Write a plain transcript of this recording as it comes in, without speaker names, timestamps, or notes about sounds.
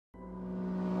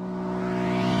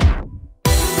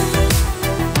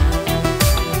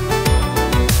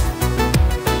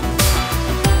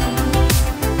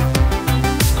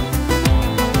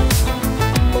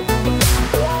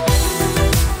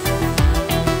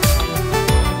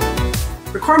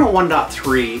Requirement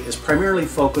 1.3 is primarily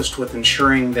focused with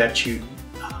ensuring that you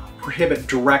prohibit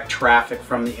direct traffic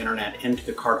from the internet into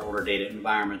the cardholder data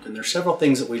environment. And there are several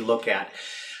things that we look at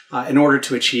in order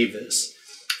to achieve this.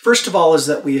 First of all is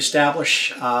that we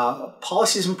establish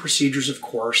policies and procedures, of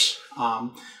course.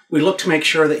 We look to make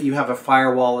sure that you have a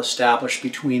firewall established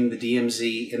between the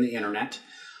DMZ and the internet.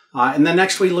 And then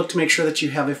next we look to make sure that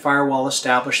you have a firewall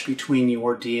established between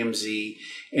your DMZ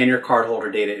and your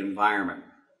cardholder data environment.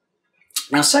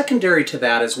 Now, secondary to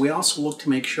that is we also look to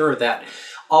make sure that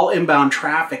all inbound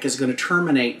traffic is going to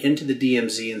terminate into the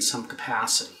DMZ in some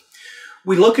capacity.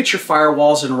 We look at your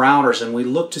firewalls and routers and we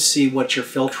look to see what you're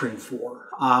filtering for.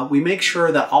 We make sure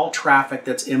that all traffic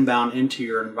that's inbound into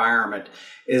your environment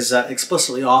is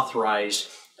explicitly authorized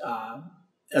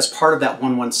as part of that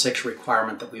 116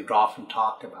 requirement that we've often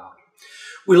talked about.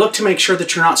 We look to make sure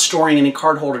that you're not storing any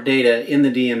cardholder data in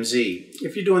the DMZ.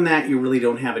 If you're doing that, you really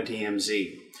don't have a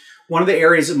DMZ. One of the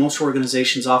areas that most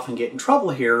organizations often get in trouble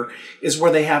here is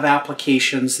where they have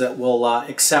applications that will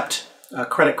accept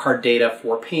credit card data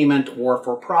for payment or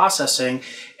for processing,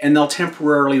 and they'll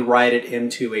temporarily write it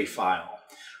into a file.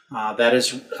 That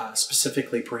is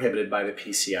specifically prohibited by the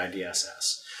PCI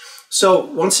DSS. So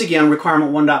once again,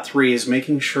 requirement 1.3 is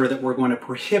making sure that we're going to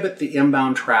prohibit the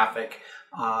inbound traffic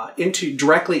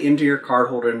directly into your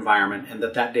cardholder environment, and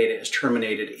that data is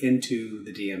terminated into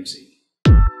the DMZ.